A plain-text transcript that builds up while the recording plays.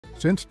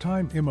Since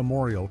time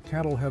immemorial,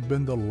 cattle have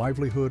been the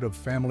livelihood of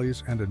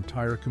families and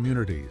entire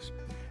communities,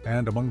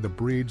 and among the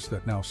breeds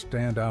that now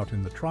stand out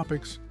in the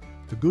tropics,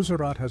 the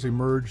Guzerat has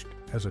emerged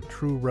as a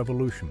true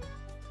revolution.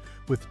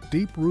 With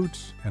deep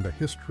roots and a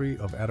history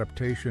of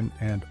adaptation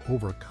and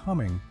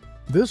overcoming,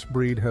 this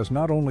breed has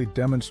not only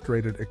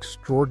demonstrated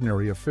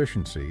extraordinary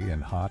efficiency in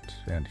hot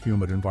and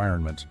humid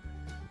environments,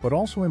 but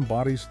also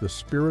embodies the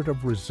spirit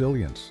of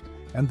resilience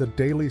and the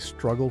daily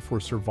struggle for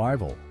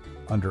survival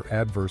under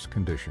adverse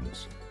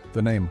conditions.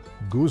 The name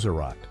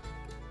Guzerat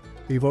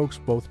evokes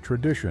both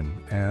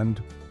tradition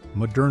and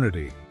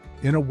modernity.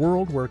 In a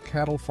world where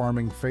cattle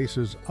farming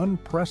faces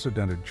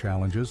unprecedented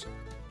challenges,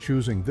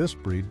 choosing this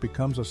breed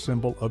becomes a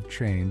symbol of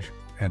change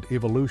and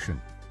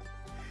evolution.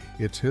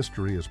 Its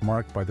history is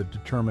marked by the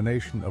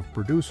determination of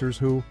producers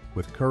who,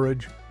 with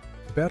courage,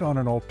 bet on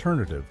an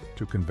alternative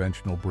to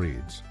conventional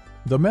breeds.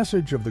 The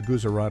message of the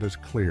Guzerat is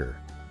clear.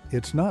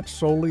 It's not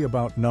solely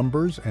about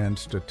numbers and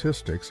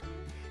statistics,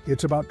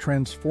 it's about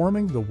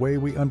transforming the way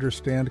we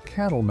understand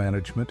cattle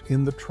management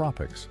in the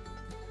tropics.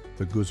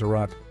 The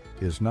Guzerat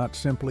is not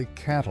simply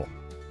cattle,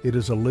 it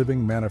is a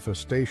living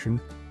manifestation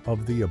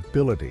of the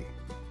ability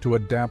to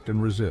adapt and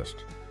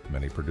resist.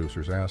 Many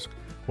producers ask,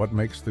 what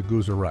makes the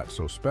Guzerat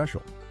so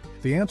special?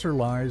 The answer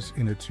lies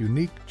in its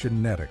unique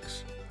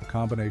genetics, a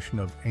combination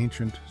of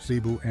ancient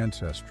zebu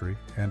ancestry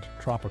and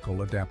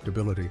tropical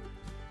adaptability,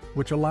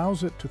 which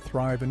allows it to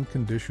thrive in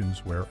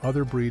conditions where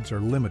other breeds are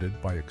limited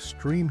by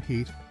extreme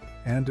heat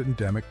and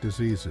endemic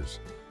diseases.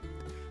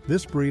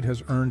 This breed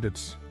has earned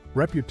its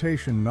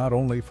reputation not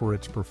only for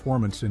its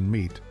performance in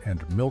meat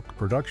and milk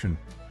production,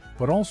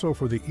 but also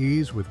for the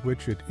ease with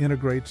which it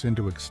integrates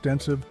into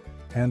extensive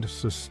and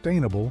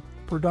sustainable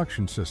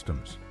production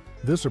systems.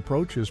 This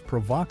approach is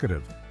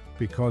provocative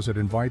because it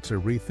invites a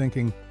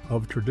rethinking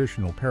of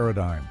traditional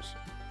paradigms.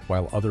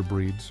 While other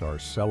breeds are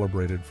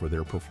celebrated for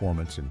their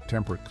performance in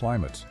temperate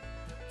climates,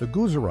 the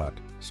Guzerat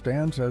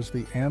stands as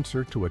the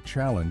answer to a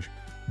challenge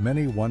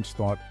many once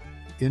thought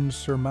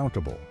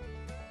insurmountable: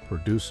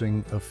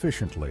 producing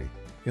efficiently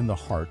in the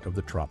heart of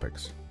the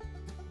tropics.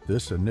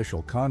 This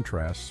initial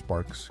contrast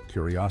sparks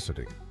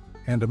curiosity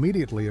and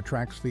immediately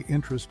attracts the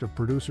interest of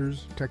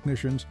producers,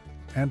 technicians,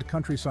 and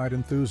countryside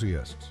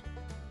enthusiasts.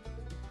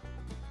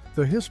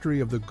 The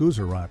history of the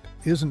Guzerat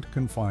isn't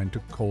confined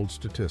to cold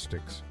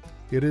statistics.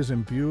 It is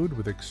imbued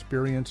with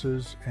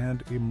experiences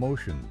and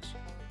emotions.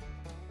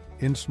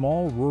 In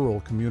small rural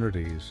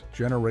communities,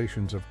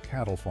 generations of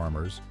cattle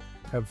farmers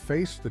have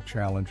faced the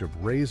challenge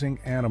of raising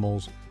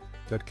animals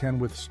that can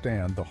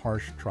withstand the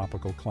harsh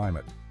tropical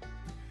climate.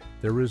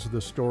 There is the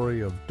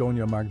story of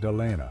Doña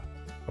Magdalena,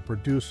 a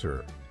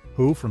producer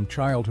who, from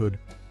childhood,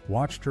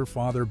 watched her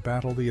father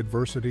battle the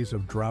adversities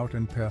of drought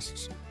and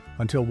pests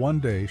until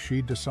one day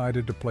she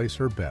decided to place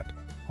her bet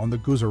on the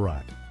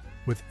Guzerat.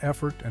 With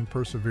effort and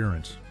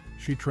perseverance,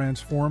 she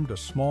transformed a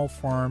small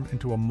farm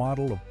into a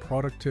model of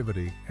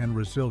productivity and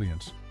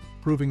resilience,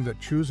 proving that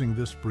choosing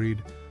this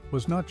breed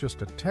was not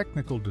just a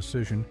technical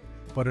decision,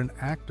 but an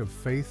act of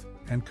faith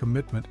and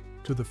commitment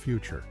to the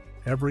future.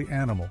 Every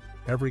animal,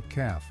 every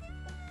calf,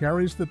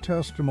 carries the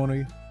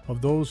testimony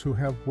of those who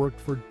have worked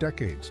for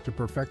decades to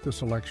perfect the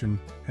selection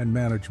and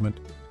management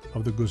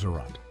of the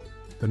Guzerat.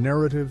 The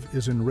narrative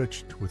is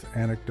enriched with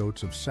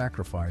anecdotes of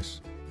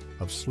sacrifice,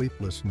 of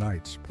sleepless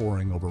nights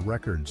poring over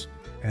records,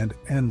 and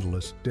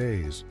endless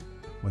days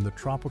when the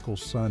tropical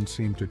sun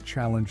seemed to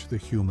challenge the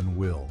human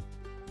will.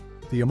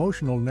 The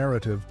emotional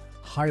narrative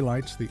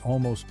highlights the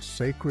almost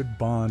sacred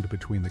bond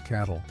between the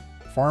cattle,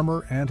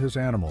 farmer and his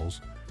animals,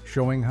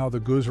 showing how the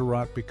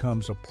Guzerat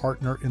becomes a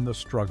partner in the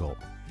struggle,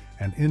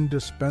 an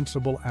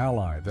indispensable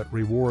ally that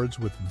rewards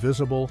with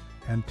visible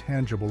and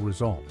tangible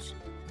results.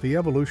 The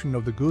evolution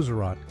of the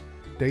Guzerat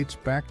dates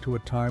back to a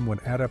time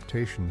when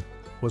adaptation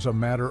was a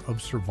matter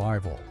of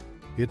survival.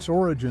 Its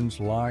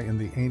origins lie in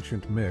the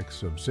ancient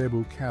mix of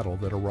zebu cattle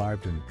that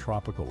arrived in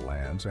tropical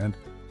lands and,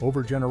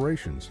 over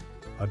generations,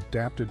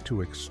 adapted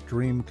to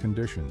extreme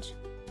conditions.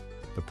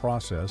 The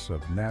process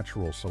of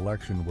natural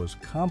selection was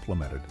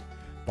complemented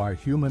by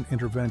human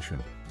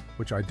intervention,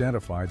 which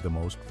identified the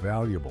most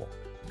valuable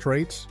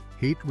traits: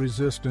 heat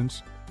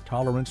resistance,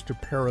 tolerance to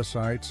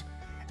parasites,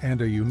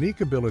 and a unique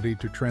ability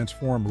to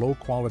transform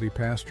low-quality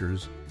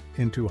pastures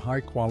into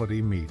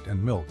high-quality meat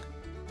and milk.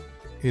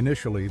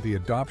 Initially, the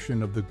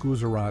adoption of the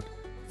Guzerat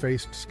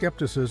faced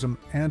skepticism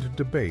and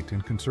debate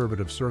in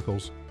conservative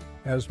circles,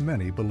 as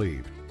many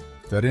believed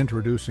that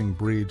introducing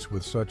breeds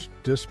with such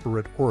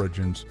disparate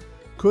origins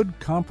could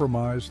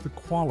compromise the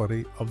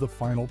quality of the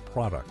final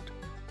product.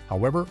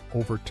 However,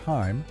 over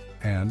time,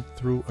 and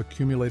through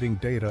accumulating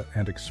data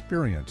and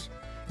experience,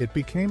 it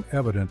became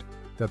evident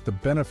that the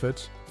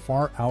benefits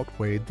far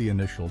outweighed the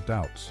initial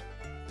doubts.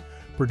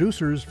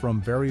 Producers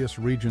from various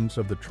regions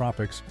of the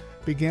tropics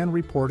began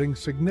reporting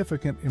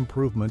significant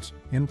improvements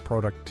in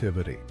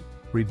productivity,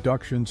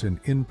 reductions in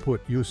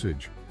input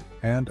usage,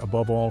 and,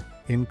 above all,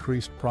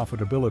 increased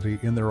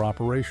profitability in their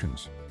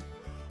operations.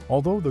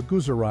 Although the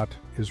Guzerat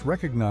is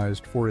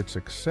recognized for its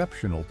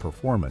exceptional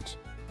performance,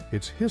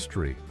 its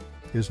history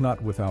is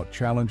not without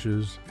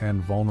challenges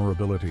and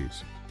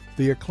vulnerabilities.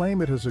 The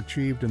acclaim it has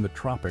achieved in the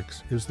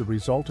tropics is the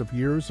result of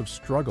years of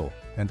struggle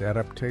and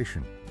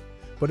adaptation,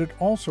 but it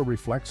also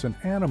reflects an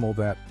animal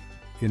that,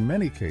 in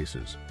many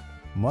cases,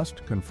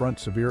 must confront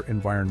severe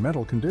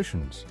environmental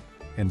conditions,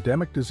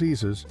 endemic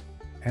diseases,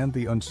 and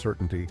the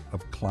uncertainty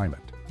of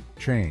climate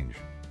change.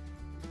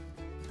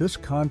 This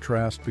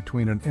contrast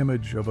between an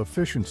image of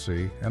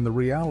efficiency and the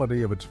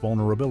reality of its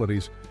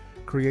vulnerabilities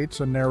creates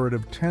a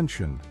narrative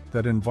tension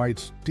that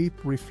invites deep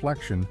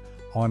reflection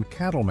on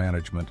cattle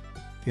management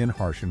in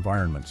harsh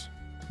environments.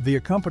 The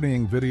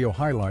accompanying video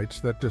highlights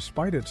that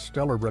despite its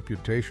stellar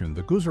reputation,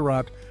 the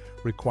Guzerat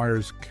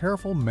requires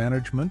careful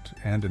management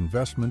and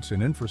investments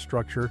in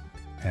infrastructure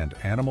and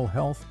animal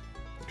health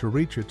to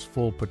reach its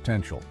full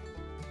potential.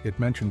 It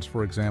mentions,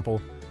 for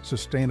example,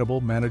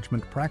 sustainable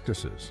management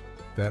practices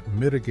that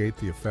mitigate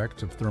the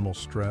effects of thermal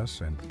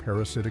stress and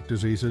parasitic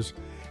diseases,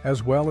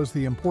 as well as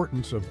the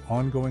importance of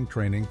ongoing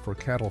training for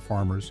cattle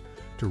farmers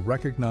to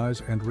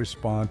recognize and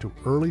respond to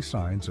early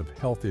signs of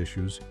health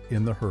issues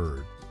in the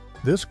herd.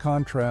 This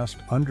contrast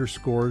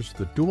underscores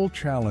the dual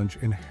challenge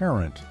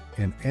inherent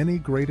in any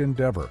great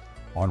endeavor.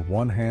 On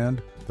one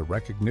hand, the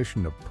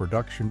recognition of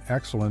production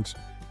excellence,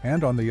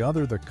 and on the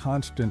other, the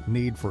constant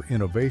need for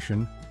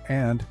innovation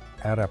and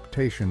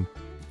adaptation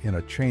in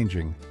a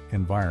changing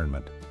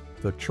environment.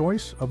 The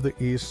choice of the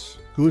East's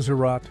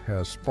Guzerat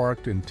has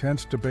sparked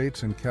intense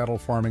debates in cattle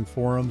farming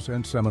forums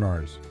and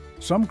seminars.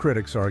 Some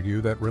critics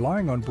argue that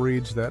relying on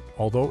breeds that,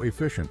 although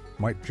efficient,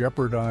 might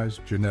jeopardize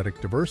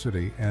genetic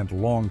diversity and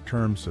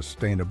long-term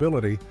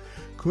sustainability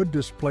could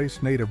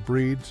displace native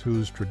breeds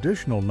whose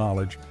traditional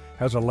knowledge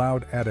has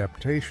allowed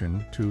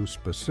adaptation to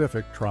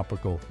specific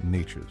tropical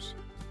niches.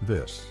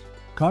 This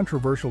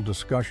controversial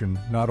discussion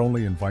not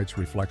only invites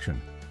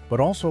reflection, but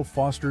also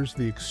fosters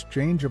the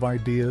exchange of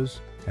ideas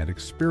and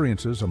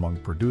experiences among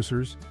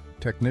producers,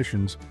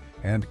 technicians,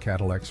 and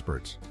cattle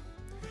experts.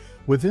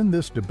 Within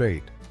this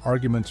debate,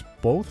 arguments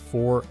both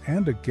for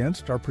and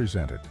against are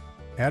presented.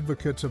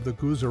 Advocates of the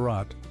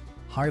Guzerat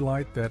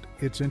highlight that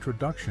its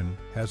introduction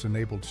has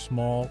enabled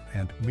small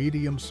and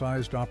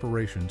medium-sized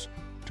operations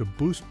to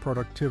boost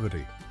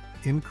productivity,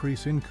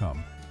 increase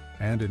income,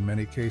 and in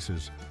many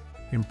cases,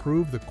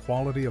 improve the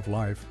quality of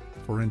life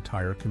for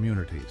entire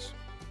communities.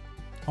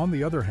 On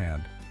the other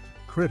hand,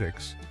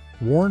 critics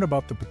warn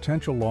about the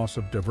potential loss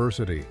of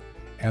diversity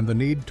and the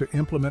need to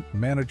implement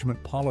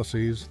management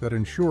policies that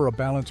ensure a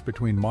balance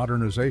between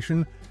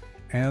modernization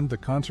and the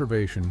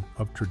conservation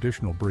of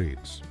traditional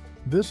breeds.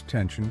 This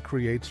tension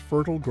creates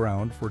fertile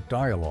ground for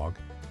dialogue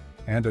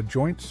and a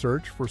joint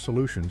search for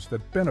solutions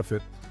that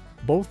benefit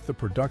both the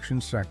production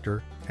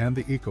sector and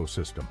the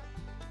ecosystem.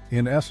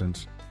 In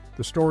essence,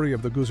 the story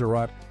of the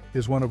Guzerat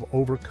is one of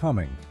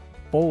overcoming,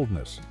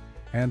 boldness,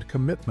 and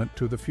commitment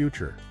to the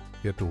future.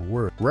 Its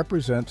work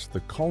represents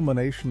the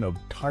culmination of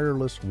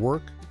tireless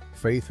work,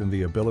 faith in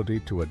the ability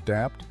to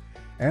adapt,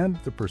 and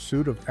the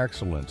pursuit of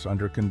excellence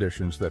under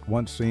conditions that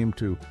once seemed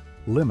to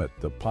limit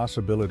the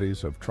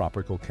possibilities of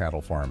tropical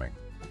cattle farming.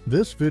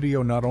 This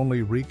video not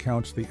only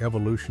recounts the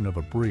evolution of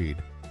a breed,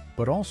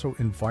 but also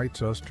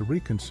invites us to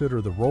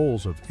reconsider the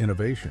roles of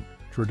innovation,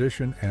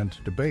 tradition, and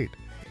debate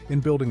in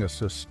building a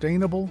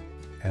sustainable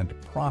and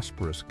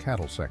prosperous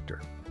cattle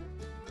sector.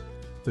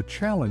 The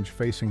challenge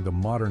facing the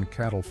modern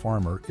cattle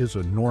farmer is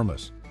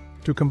enormous.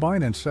 To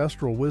combine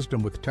ancestral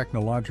wisdom with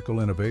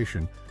technological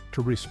innovation,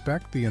 to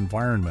respect the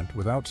environment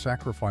without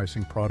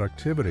sacrificing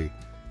productivity,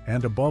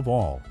 and above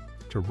all,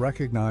 to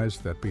recognize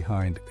that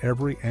behind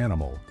every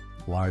animal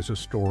lies a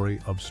story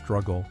of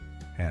struggle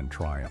and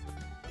triumph.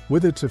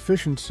 With its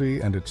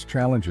efficiency and its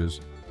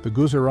challenges, the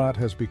Guzerat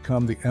has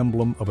become the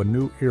emblem of a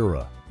new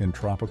era in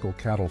tropical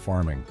cattle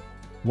farming,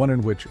 one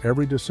in which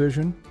every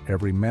decision,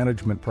 every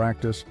management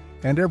practice,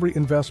 and every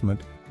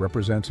investment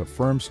represents a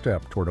firm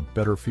step toward a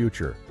better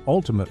future.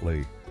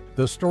 Ultimately,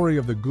 the story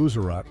of the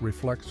Guzerat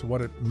reflects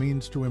what it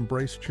means to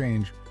embrace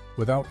change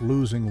without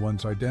losing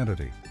one's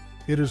identity.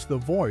 It is the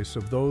voice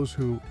of those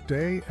who,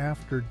 day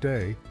after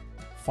day,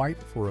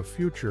 fight for a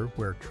future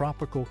where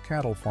tropical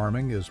cattle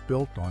farming is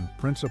built on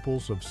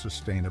principles of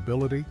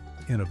sustainability,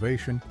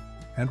 innovation,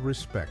 and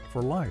respect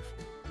for life.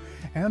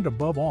 And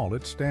above all,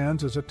 it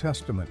stands as a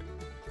testament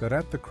that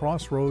at the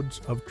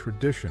crossroads of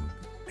tradition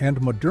and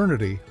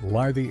modernity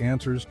lie the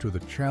answers to the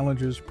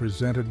challenges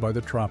presented by the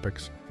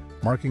tropics,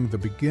 marking the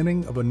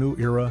beginning of a new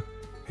era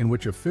in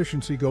which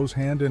efficiency goes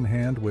hand in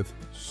hand with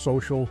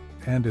social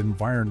and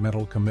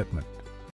environmental commitment.